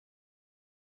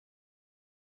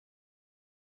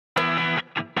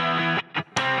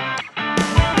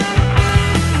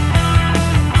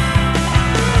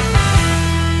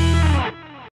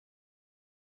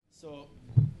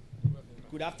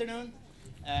Good afternoon.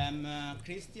 I'm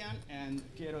Christian, and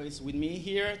Pietro is with me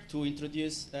here to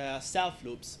introduce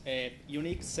Selfloops, a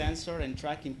unique sensor and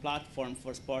tracking platform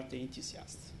for sport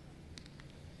enthusiasts.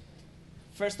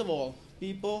 First of all,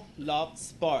 people love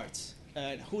sports.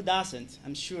 Who doesn't?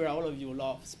 I'm sure all of you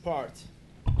love sport.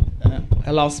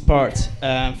 I love sports.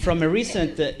 From a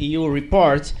recent EU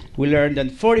report, we learned that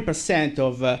 40%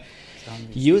 of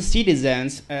EU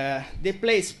citizens they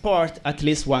play sport at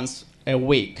least once a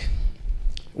week.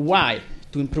 Why?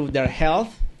 To improve their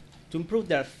health, to improve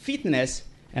their fitness,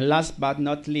 and last but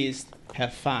not least,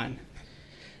 have fun.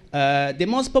 The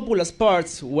most popular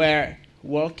sports were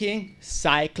walking,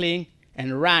 cycling,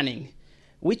 and running.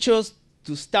 We chose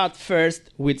to start first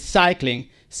with cycling.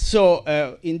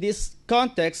 So in this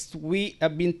context, we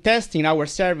have been testing our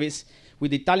service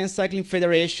with the Italian Cycling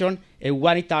Federation and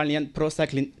one Italian pro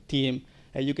cycling team.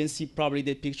 You can see probably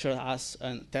the picture of us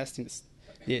testing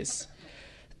this.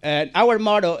 Our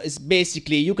motto is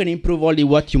basically you can improve only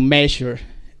what you measure.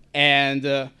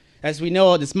 And as we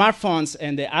know, the smartphones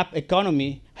and the app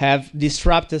economy have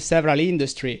disrupted several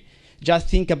industries. Just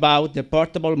think about the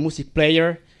portable music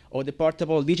player or the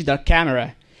portable digital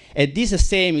camera. And this the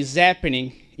same is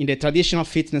happening in the traditional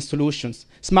fitness solutions.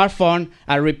 Smartphones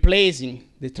are replacing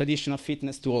the traditional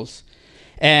fitness tools.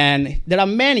 And there are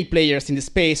many players in the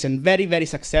space and very, very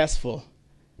successful.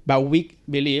 But we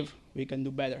believe we can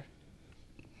do better.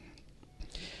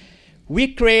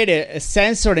 We created a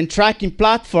sensor and tracking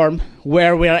platform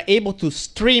where we are able to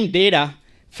stream data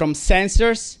from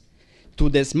sensors to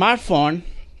the smartphone,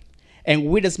 and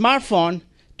with the smartphone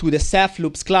to the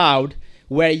Selfloops cloud,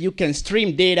 where you can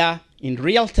stream data in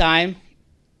real time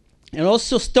and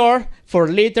also store for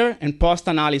later and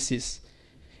post-analysis.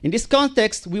 In this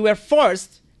context, we were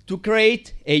forced to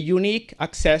create a unique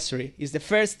accessory. It's the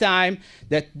first time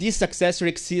that this accessory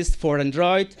exists for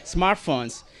Android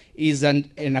smartphones. Is an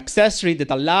accessory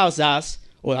that allows us,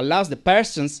 or allows the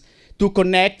persons, to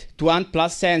connect to ANT+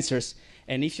 sensors.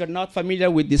 And if you're not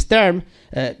familiar with this term,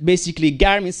 basically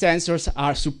Garmin sensors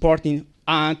are supporting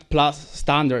ANT+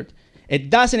 standard. It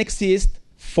doesn't exist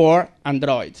for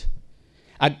Android.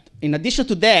 In addition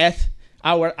to that,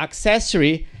 our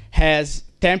accessory has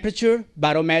temperature,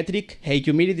 barometric, and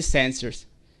humidity sensors.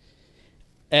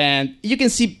 And you can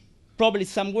see probably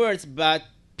some words, but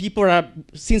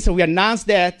since we announced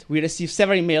that, we receive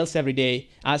several emails every day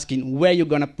asking where you're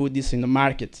going to put this in the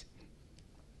market.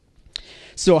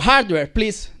 So hardware,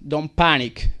 please don't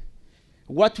panic.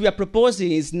 What we are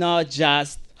proposing is not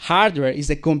just hardware, it's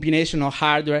a combination of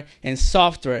hardware and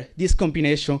software. This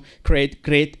combination creates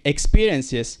great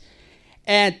experiences.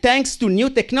 And thanks to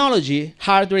new technology,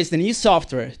 hardware is the new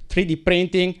software, 3D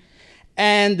printing,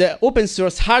 and the open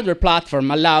source hardware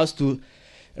platform allows to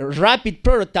rapid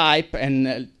prototype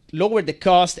and lower the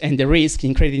cost and the risk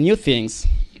in creating new things.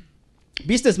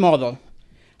 Business model,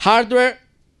 hardware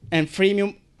and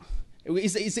freemium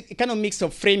is a kind of mix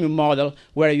of freemium model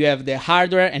where you have the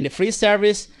hardware and the free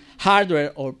service,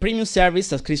 hardware or premium service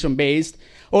subscription based,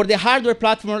 or the hardware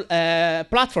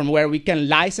platform where we can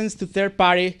license to third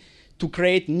party to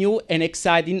create new and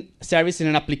exciting services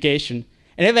and application,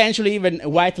 and eventually even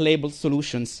white label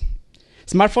solutions.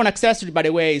 Smartphone accessory, by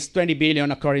the way, is 20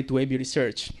 billion according to AB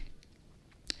Research.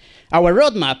 Our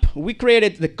roadmap, we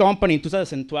created the company in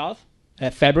 2012,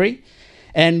 February,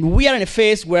 and we are in a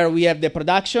phase where we have the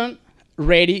production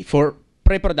ready for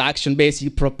pre-production,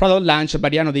 basically for product launch by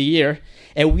the end of the year,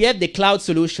 and we have the cloud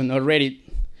solution already.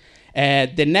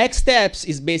 The next steps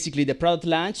is basically the product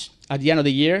launch at the end of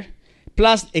the year,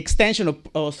 plus extension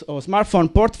of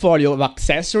smartphone portfolio of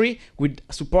accessory with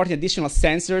supporting additional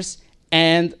sensors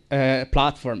and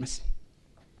platforms.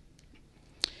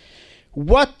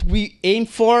 What we aim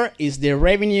for is the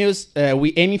revenues.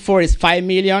 We aim for is 5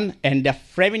 million, and the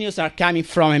revenues are coming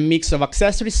from a mix of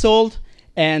accessories sold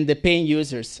and the paying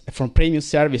users from premium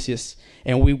services.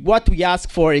 And what we ask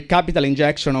for a capital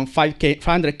injection of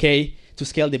 500K to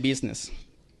scale the business.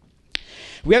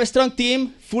 We have a strong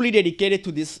team fully dedicated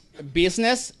to this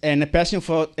business and a passion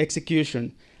for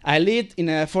execution. I lived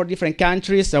in 4 different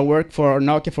countries. I worked for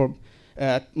Nokia for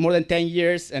more than 10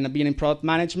 years, and I've been in product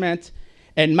management.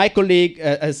 And my colleague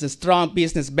has a strong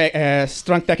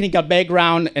strong technical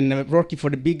background and working for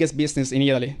the biggest business in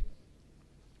Italy.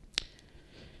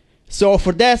 So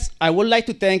for that, I would like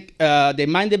to thank the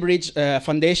Mind the Bridge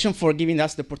Foundation for giving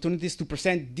us the opportunities to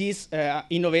present this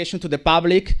innovation to the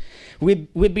public.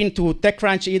 We've been to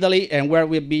TechCrunch Italy, and where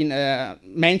we've been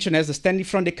mentioned as standing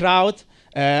from the crowd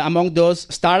among those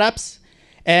startups.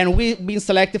 And we've been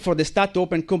selected for the Start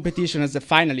Open competition as a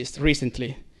finalist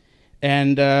recently.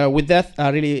 And with that, I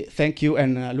really thank you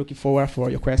and looking forward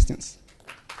for your questions.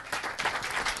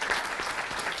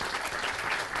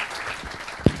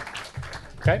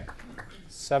 Okay,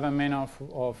 7 minutes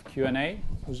of Q&A.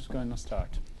 Who's going to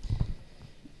start?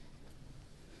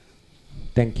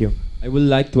 Thank you. I would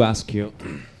like to ask you,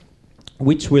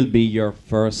 which will be your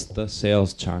first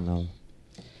sales channel?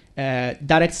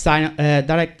 Direct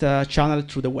channel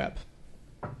through the web.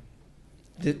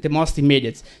 The most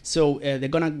immediate. So there are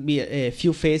going to be a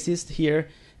few phases here.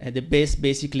 The base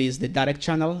basically is the direct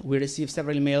channel. We receive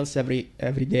several emails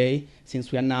every day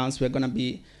since we announced we're going to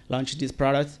be launching this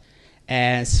product.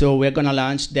 And so we're going to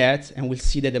launch that, and we'll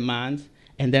see the demand,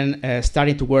 and then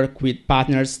starting to work with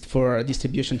partners for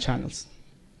distribution channels.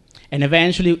 And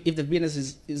eventually, if the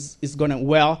business is going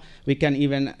well, we can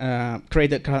even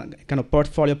create a kind of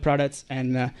portfolio of products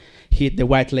and hit the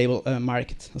white label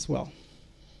market as well.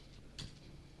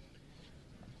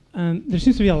 There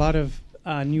seems to be a lot of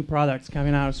new products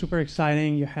coming out. Super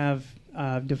exciting. You have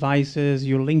devices,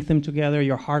 you link them together,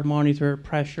 your heart monitor,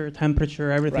 pressure, temperature,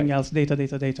 everything else,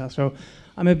 data. So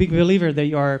I'm a big believer that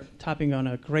you are tapping on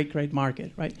a great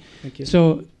market, right? Thank you.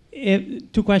 So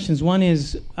two questions. One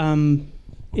is,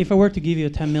 if I were to give you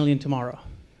 10 million tomorrow,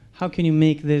 how can you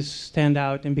make this stand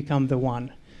out and become the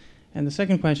one? And the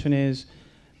second question is,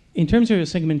 in terms of your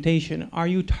segmentation, are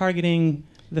you targeting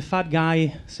the fat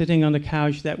guy sitting on the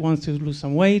couch that wants to lose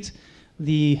some weight,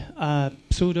 the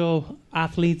pseudo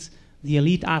athletes, the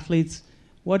elite athletes?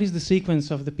 What is the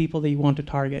sequence of the people that you want to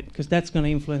target? Because that's going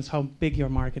to influence how big your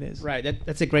market is. Right,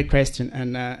 that's a great question,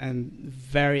 and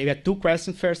we had two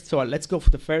questions first. So let's go for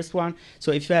the first one.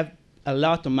 So if you have a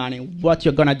lot of money, what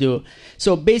you're gonna do?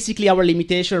 So basically, our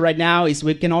limitation right now is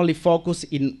we can only focus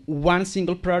in one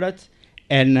single product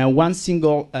and one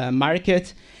single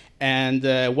market and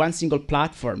one single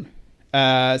platform.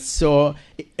 So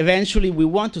eventually we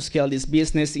want to scale this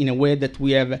business in a way that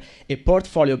we have a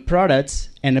portfolio of products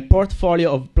and a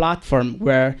portfolio of platform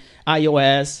where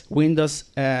iOS, Windows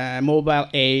Mobile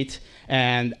 8,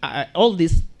 and all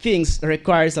these things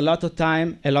requires a lot of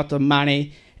time, a lot of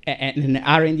money, and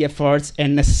R&D efforts,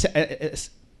 and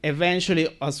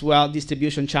eventually as well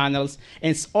distribution channels,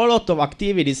 and it's a lot of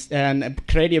activities and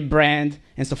creative brand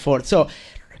and so forth. So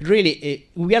really,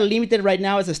 we are limited right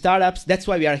now as a startups. That's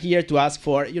why we are here to ask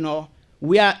for,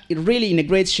 we are really in a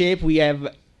great shape. We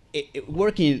have a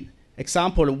working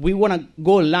example. We want to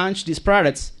go launch these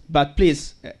products, but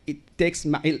please, it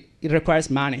requires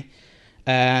money.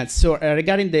 So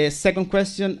regarding the second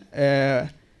question,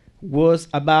 was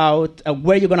about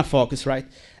where you're going to focus, right?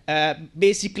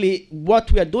 Basically,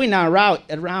 what we are doing now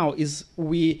around is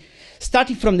we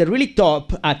starting from the really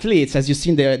top athletes, as you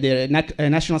see in the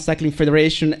National Cycling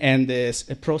Federation and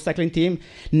the pro cycling team,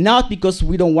 not because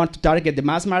we don't want to target the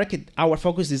mass market. Our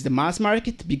focus is the mass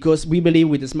market because we believe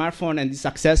with the smartphone and this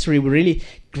accessory, we really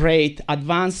create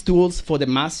advanced tools for the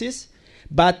masses.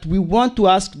 But we want to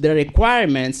ask the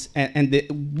requirements and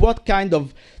what kind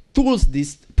of tools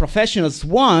these professionals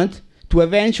want to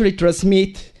eventually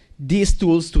transmit these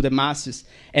tools to the masses.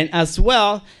 And as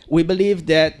well, we believe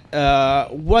that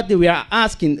what we are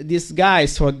asking these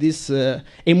guys for this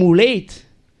emulate,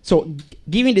 so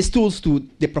giving these tools to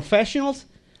the professionals,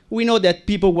 we know that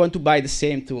people want to buy the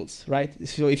same tools, right?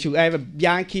 So if you have a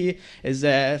Bianchi is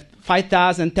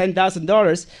 $5,000,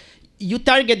 $10,000, you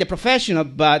target the professional,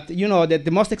 but you know that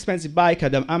the most expensive bike are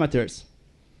the amateurs.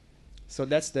 So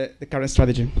that's the current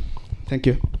strategy. Thank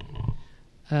you.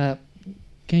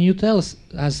 Can you tell us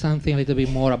something a little bit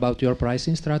more about your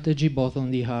pricing strategy, both on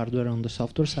the hardware and on the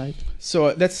software side?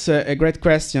 So that's a great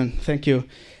question. Thank you.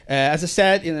 As I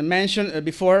said, mentioned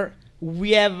before,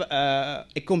 we have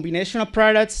a combination of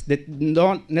products that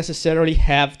don't necessarily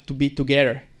have to be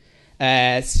together.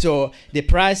 So the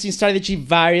pricing strategy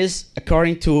varies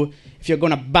according to if you're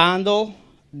going to bundle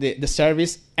the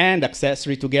service and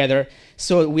accessory together.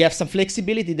 So we have some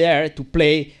flexibility there to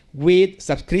play with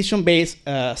subscription-based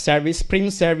service,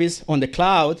 premium service on the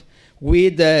cloud,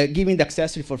 with giving the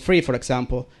accessory for free, for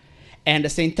example. And at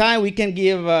the same time, we can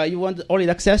give, you want only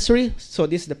the accessory, so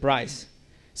this is the price.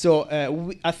 So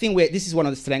I think this is one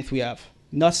of the strengths we have.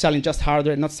 Not selling just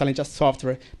hardware, not selling just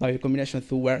software, but a combination of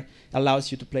two where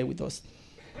allows you to play with those.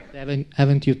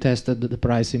 Haven't you tested the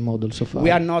pricing model so far?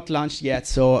 We are not launched yet,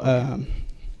 so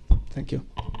thank you.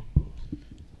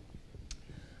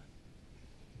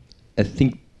 I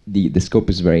think the scope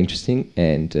is very interesting,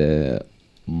 and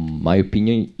my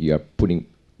opinion, you are putting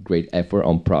great effort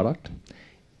on product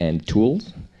and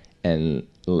tools, and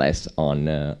less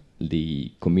on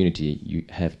the community you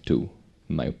have to,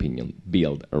 in my opinion,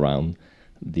 build around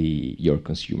your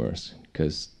consumers,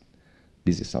 because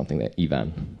this is something that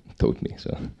Ivan taught me.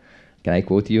 So, can I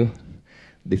quote you?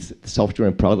 This software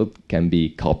and product can be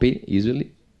copied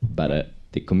easily, but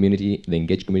the community, the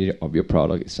engaged community of your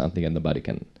product is something that nobody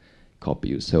can copy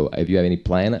you. So have you have any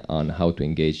plan on how to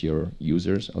engage your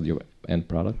users of your end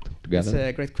product together? That's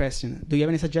a great question. Do you have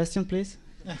any suggestion, please?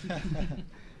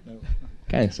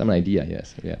 Kind of some idea,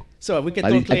 yes. Yeah. So we can I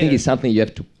talk later. think it's something you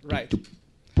have to Right.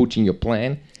 put in your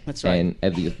plan. That's right. And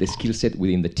have the skill set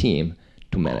within the team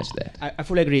to manage that. I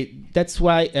fully agree. That's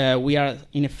why we are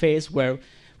in a phase where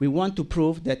we want to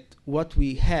prove that what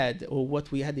we had or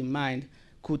what we had in mind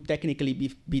could technically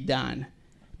be done,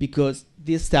 because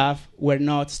this stuff were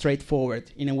not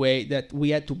straightforward in a way that we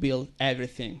had to build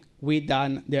everything. We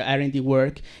done the R&D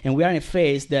work, and we are in a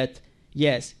phase that,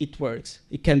 yes, it works.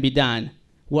 It can be done.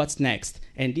 What's next?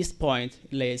 And this point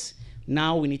lays,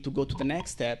 now we need to go to the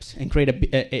next steps and create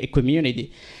a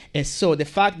community. And so the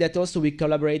fact that also we're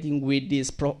collaborating with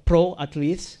these pro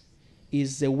athletes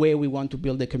is the way we want to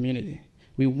build the community.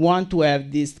 We want to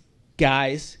have these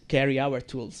guys carry our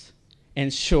tools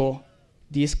and show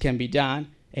this can be done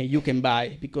and you can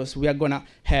buy, because we are going to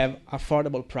have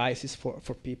affordable prices for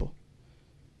people.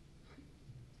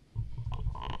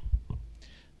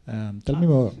 Tell me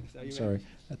more. Sorry.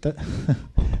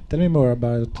 Tell me more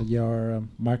about your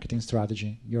marketing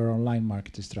strategy, your online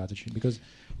marketing strategy, because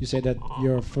you say that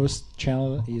your first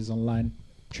channel is online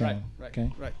channel. Right.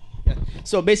 Okay. Right. Yeah.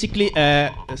 So basically,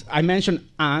 I mentioned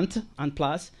Ant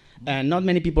Plus. Not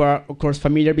many people are, of course,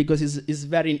 familiar because it's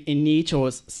very in niche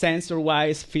or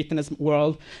sensor-wise fitness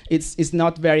world. It's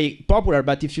not very popular.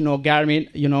 But if you know Garmin,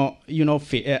 you know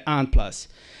Ant Plus.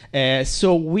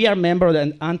 So we are member of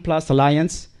the Ant Plus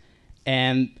Alliance,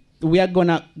 and we are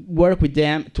gonna work with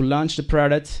them to launch the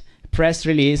product, press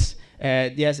release.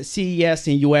 There's a CES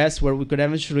in US where we could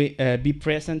eventually be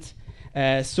present.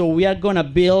 So we are gonna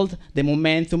build the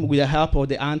momentum with the help of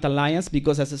the Ant Alliance,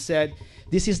 because as I said,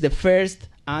 this is the first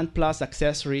Ant Plus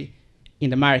accessory in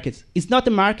the market. It's not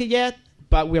the market yet,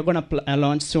 but we are gonna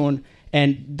launch soon,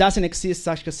 and doesn't exist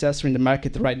such accessory in the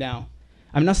market right now.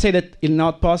 I'm not saying that it's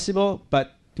not possible,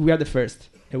 but we are the first,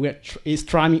 and we are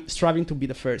striving to be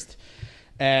the first.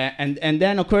 And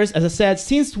then, of course, as I said,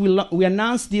 since we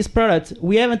announced this product,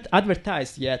 we haven't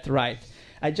advertised yet, right?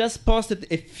 I just posted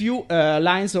a few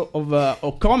lines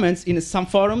of comments in some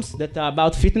forums that are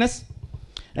about fitness,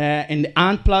 and the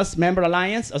Ant Plus Member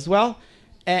Alliance as well.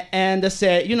 And they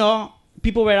say,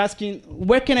 people were asking,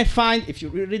 where can I find, if you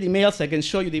read emails, I can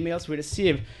show you the emails we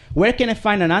receive, where can I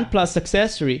find an Ant Plus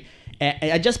accessory?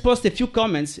 I just posted a few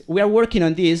comments. We are working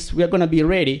on this. We are going to be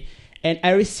ready. And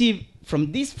I received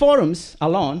from these forums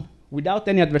alone, without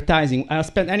any advertising, I don't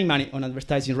spend any money on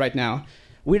advertising right now,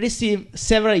 we receive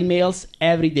several emails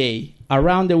every day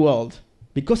around the world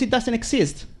because it doesn't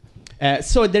exist.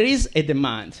 So there is a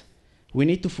demand. We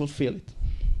need to fulfill it.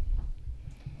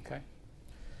 Okay.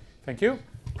 Thank you.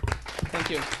 Thank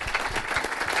you.